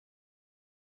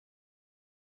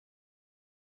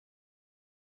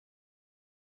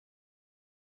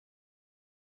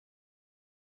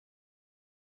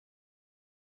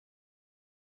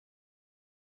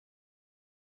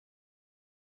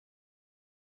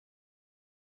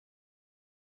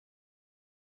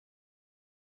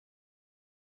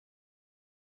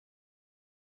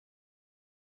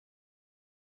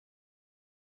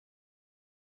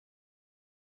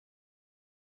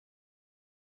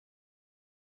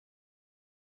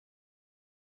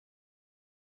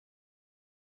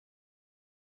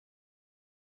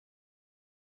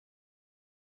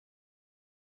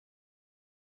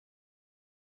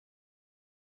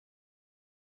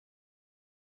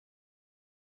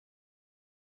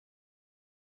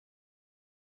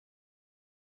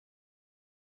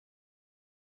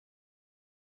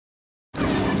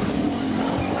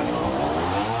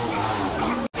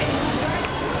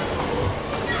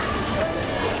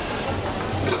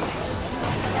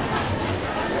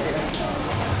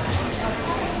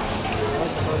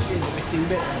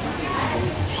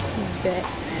Sinbad.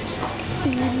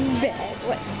 Sinbad.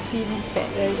 What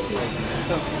Sinbad is it?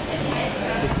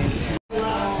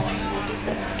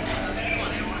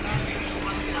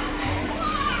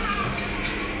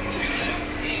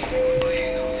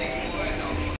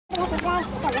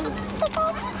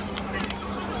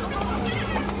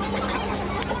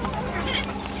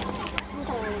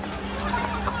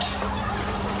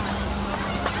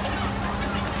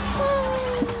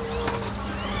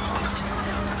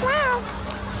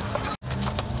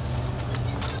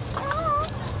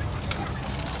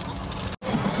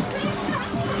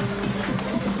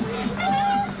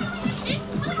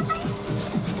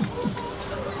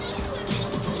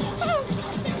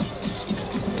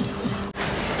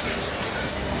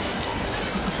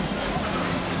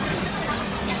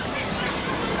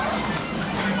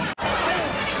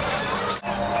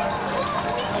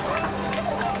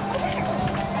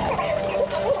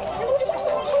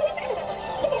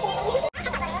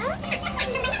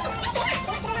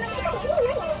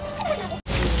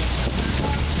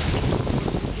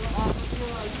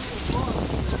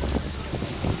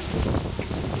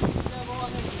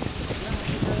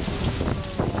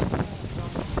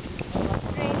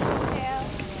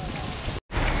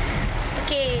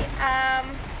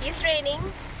 It's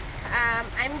raining.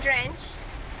 I'm drenched.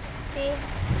 See?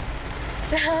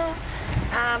 So,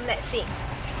 let's see.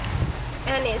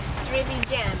 And it's really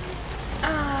jammed.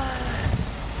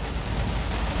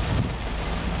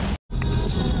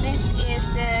 So this is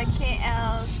the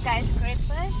KL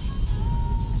skyscrapers.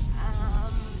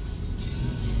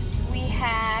 We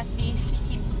have the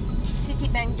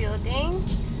Citibank building.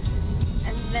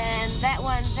 And then that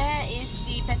one there is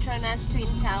the Petronas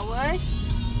Twin Towers.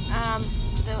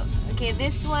 Okay,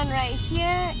 this one right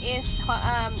here is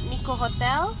Nico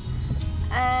Hotel,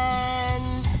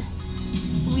 and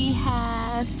we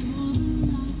have,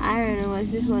 I don't know what's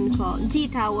this one called, G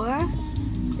Tower.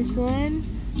 This one,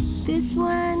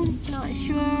 not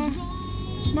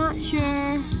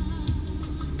sure,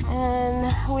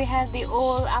 and we have the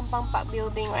old Ampang Park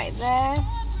building right there,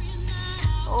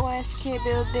 OSK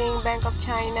building, Bank of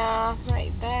China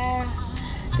right there.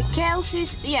 The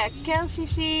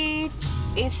KLCC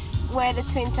is where the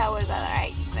Twin Towers are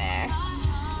right there.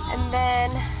 And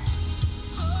then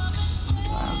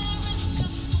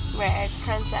where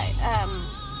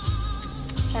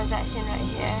transaction right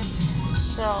here.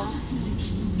 So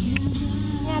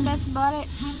yeah, that's about it.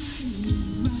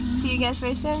 See you guys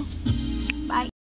very soon. Bye.